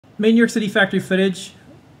Made New York City factory footage.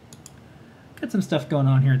 Got some stuff going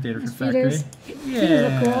on here at the Adafruit factory.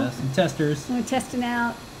 Yeah, cool. Some testers. We're testing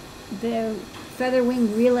out the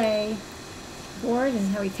FeatherWing Relay board. This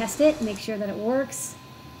is how we test it, make sure that it works.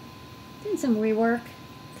 Doing some rework,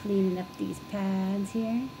 cleaning up these pads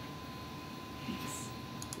here.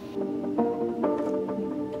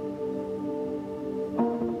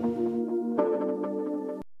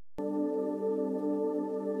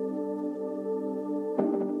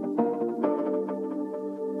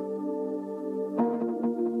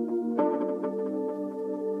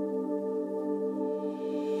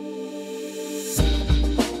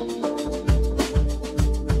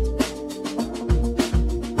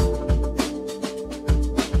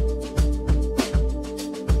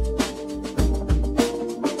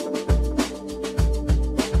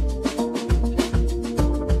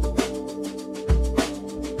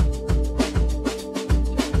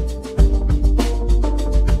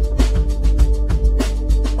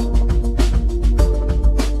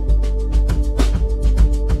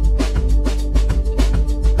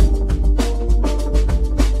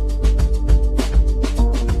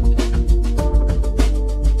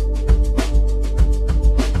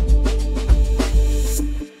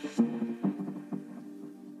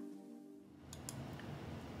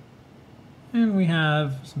 And we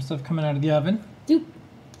have some stuff coming out of the oven. Zoop,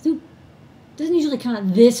 zoop. Doesn't usually come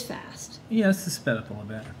out this fast. Yeah, it's sped up a little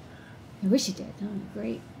bit. I wish it did. Oh,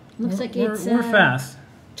 great. Looks like it's we're fast.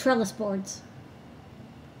 Trellis boards.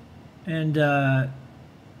 And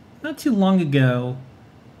not too long ago,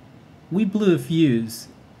 we blew a fuse,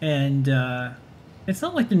 and it's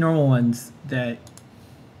not like the normal ones that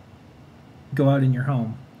go out in your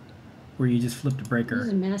home, where you just flipped a breaker. This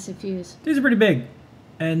is a massive fuse. These are pretty big.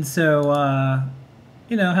 And so,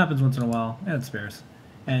 you know, it happens once in a while. Yeah, it spares.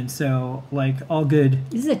 And so, like all good...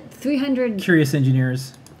 This is a 300... Curious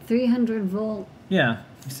engineers. 300 volt... Yeah.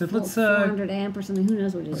 So let's... 400 amp or something. Who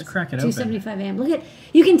knows what it is. Let's crack it 275 amp. Look at...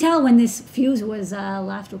 You can tell when this fuse was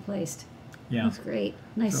last replaced. Yeah. That's great.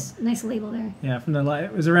 Nice nice label there. Yeah, from the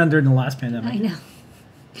it was around during the last pandemic. I know.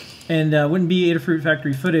 And wouldn't be Adafruit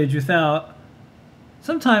factory footage without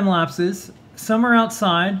some time lapses. Summer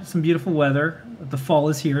outside, some beautiful weather. The fall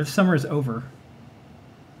is here. Summer is over.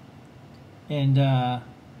 And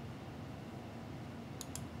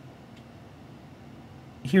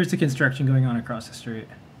here's the construction going on across the street.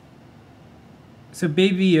 So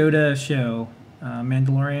Baby Yoda show,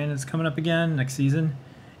 Mandalorian, is coming up again next season.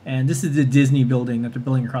 And this is the Disney building that they're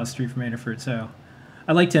building across the street from Adafruit. So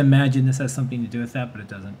I like to imagine this has something to do with that, but it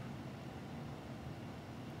doesn't.